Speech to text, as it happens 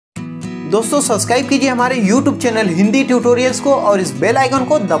दोस्तों सब्सक्राइब कीजिए हमारे YouTube चैनल हिंदी ट्यूटोरियल्स को और इस बेल आइकन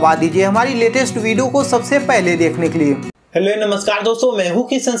को दबा दीजिए हमारी लेटेस्ट वीडियो को सबसे पहले देखने के लिए। हेलो नमस्कार दोस्तों, मैं हूं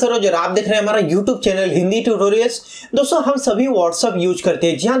किशन सरोज और आप देख रहे हैं हमारा YouTube चैनल हिंदी ट्यूटोरियल्स। दोस्तों हम सभी WhatsApp यूज करते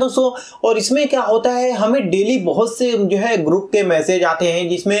हैं, जी हाँ दोस्तों। और इसमें क्या होता है, हमें डेली बहुत से जो है ग्रुप के मैसेज आते हैं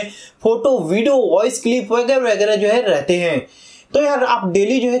जिसमें फोटो, वीडियो, वॉइस क्लिप वगैरह वगैरह जो है रहते हैं। तो यार आप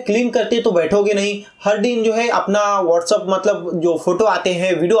डेली जो है क्लीन करते तो बैठोगे नहीं, हर दिन जो है अपना WhatsApp मतलब जो फोटो आते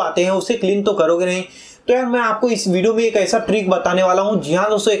हैं, वीडियो आते हैं, उसे क्लीन तो करोगे नहीं। तो यार मैं आपको इस वीडियो में एक ऐसा ट्रिक बताने वाला हूं। जी हाँ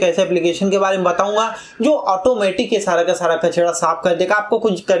दोस्तों, एक ऐसे एप्लीकेशन के बारे में बताऊंगा जो ऑटोमेटिक सारा का सारा कचरा साफ कर देगा। आपको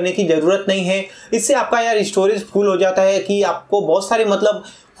कुछ करने की जरूरत नहीं है। इससे आपका यार स्टोरेज फुल हो जाता है कि आपको बहुत सारे मतलब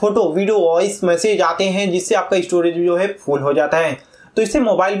फोटो, वीडियो, वॉइस मैसेज आते हैं जिससे आपका स्टोरेज जो है फुल हो जाता है। तो इससे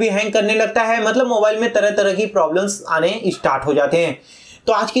मोबाइल भी हैंग करने लगता है, मतलब मोबाइल में तरह तरह की प्रॉब्लम्स आने स्टार्ट हो जाते हैं।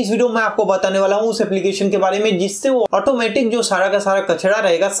 तो आज की इस वीडियो में आपको बताने वाला हूं उस एप्लीकेशन के बारे में जिससे वो ऑटोमेटिक जो सारा का सारा कचरा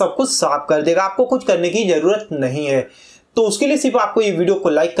रहेगा सब कुछ साफ कर देगा। आपको कुछ करने की जरूरत नहीं है। तो उसके लिए सिर्फ आपको ये वीडियो को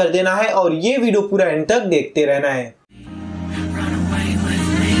लाइक कर देना है और ये वीडियो पूरा एंड तक देखते रहना है।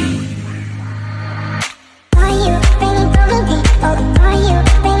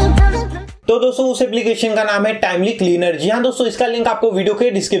 तो दोस्तों उस एप्लीकेशन का नाम है टाइमली क्लीनर। जी हाँ दोस्तों, इसका लिंक आपको वीडियो के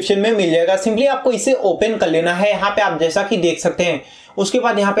डिस्क्रिप्शन में मिल जाएगा। सिंपली आपको इसे ओपन कर लेना है। यहाँ पे आप जैसा कि देख सकते हैं, उसके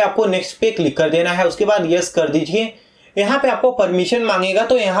बाद यहाँ पे आपको नेक्स्ट पे क्लिक कर देना है। उसके बाद यस कर दीजिए। यहाँ पे आपको परमिशन मांगेगा,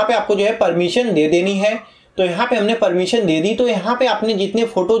 तो यहाँ पे आपको जो है परमिशन दे देनी है। तो यहाँ पे हमने परमिशन दे दी। तो यहाँ पे आपने जितने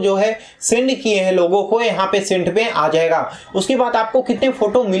फोटो जो है सेंड किए हैं लोगों को, यहाँ पे सेंड पे आ जाएगा। उसके बाद आपको कितने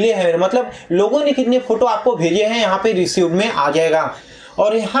फोटो मिले हैं, मतलब लोगों ने कितने फोटो आपको भेजे हैं, यहाँ पे रिसीव्ड में आ जाएगा।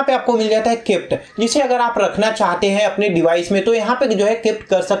 और यहाँ पे आपको मिल जाता है केप्ट, जिसे अगर आप रखना चाहते हैं अपने डिवाइस में तो यहाँ पे जो है केप्ट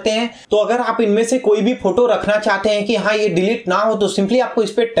कर सकते हैं। तो अगर आप इनमें से कोई भी फोटो रखना चाहते हैं कि हाँ ये डिलीट ना हो, तो सिंपली आपको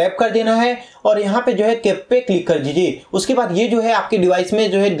इस पे टैप कर देना है और यहाँ पे जो है केप्ट पे क्लिक कर दीजिए। उसके बाद ये जो है आपके डिवाइस में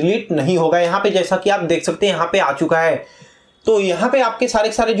जो है डिलीट नहीं होगा। यहाँ पे जैसा कि आप देख सकते हैं यहाँ पे आ चुका है। तो यहाँ पे आपके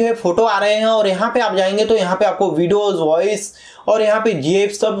सारे जो है फोटो आ रहे हैं और यहाँ पे आप जाएंगे तो यहाँ पे आपको वीडियोस, वॉइस और यहाँ पे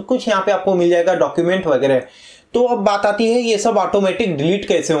GIF सब कुछ यहाँ पे आपको मिल जाएगा, डॉक्यूमेंट वगैरह। तो अब बात आती है ये सब ऑटोमेटिक डिलीट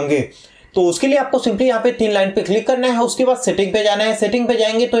कैसे होंगे। तो उसके लिए आपको सिंपली यहाँ पे 3 लाइन पे क्लिक करना है। उसके बाद सेटिंग पे जाना है। सेटिंग पे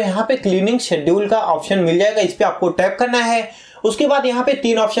जाएंगे तो यहाँ पे क्लीनिंग शेड्यूल का ऑप्शन मिल जाएगा, इस पे आपको टैप करना है। उसके बाद यहाँ पे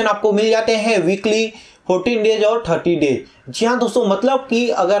 3 ऑप्शन आपको मिल जाते हैं, वीकली, 14 डेज और 30 डेज। जी हाँ दोस्तों, मतलब कि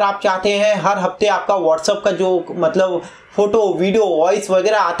अगर आप चाहते हैं हर हफ्ते आपका WhatsApp का जो मतलब फोटो, वीडियो, वॉइस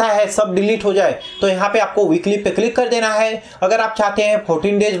वगैरह आता है सब डिलीट हो जाए, तो यहाँ पे आपको वीकली पे क्लिक कर देना है। अगर आप चाहते हैं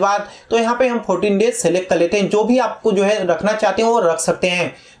 14 डेज बाद, तो यहाँ पे हम 14 डेज सेलेक्ट कर लेते हैं। जो भी आपको जो है रखना चाहते हैं वो रख सकते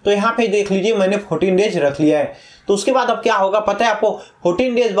हैं। तो यहाँ पे देख लीजिए मैंने 14 डेज रख लिया है। तो उसके बाद अब क्या होगा पता है आपको,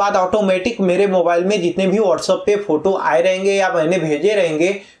 14 डेज बाद ऑटोमेटिक मेरे मोबाइल में जितने भी WhatsApp पे फोटो आए रहेंगे या मैंने भेजे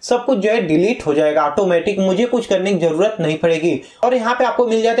रहेंगे सब कुछ जो है डिलीट हो जाएगा ऑटोमेटिक। मुझे कुछ करने की जरूरत नहीं पड़ेगी। और यहाँ पे आपको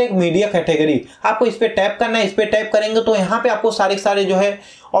मिल जाता है एक मीडिया कैटेगरी, आपको इस पे टैप करना है। इस पे टैप करेंगे तो यहाँ पे आपको सारे जो है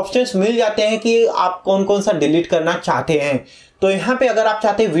ऑप्शंस मिल जाते हैं कि आप कौन कौन सा डिलीट करना चाहते हैं। तो यहाँ पे अगर आप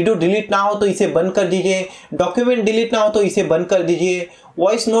चाहते हैं वीडियो डिलीट ना हो तो इसे बंद कर दीजिए, डॉक्यूमेंट डिलीट ना हो तो इसे बंद कर दीजिए,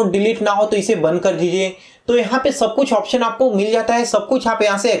 वॉइस नोट डिलीट ना हो तो इसे बंद कर दीजिए। तो यहाँ पे सब कुछ ऑप्शन आपको मिल जाता है, सब कुछ आप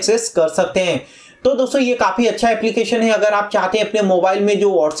यहाँ से एक्सेस कर सकते हैं। तो दोस्तों ये काफ़ी अच्छा एप्लीकेशन है। अगर आप चाहते हैं अपने मोबाइल में जो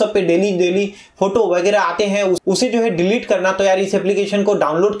WhatsApp पे डेली फोटो वगैरह आते हैं उसे जो है डिलीट करना, तो यार इस एप्लीकेशन को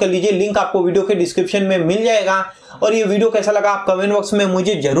डाउनलोड कर लीजिए। लिंक आपको वीडियो के डिस्क्रिप्शन में मिल जाएगा। और ये वीडियो कैसा लगा आप कमेंट बॉक्स में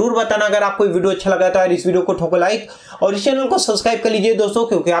मुझे जरूर बताना। अगर आपको वीडियो अच्छा लगा तो यार इस वीडियो को ठोको लाइक और इस चैनल को सब्सक्राइब कर लीजिए दोस्तों,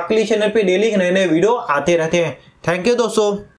 क्योंकि आपके लिए चैनल पे डेली नए वीडियो आते रहते हैं। थैंक यू दोस्तों।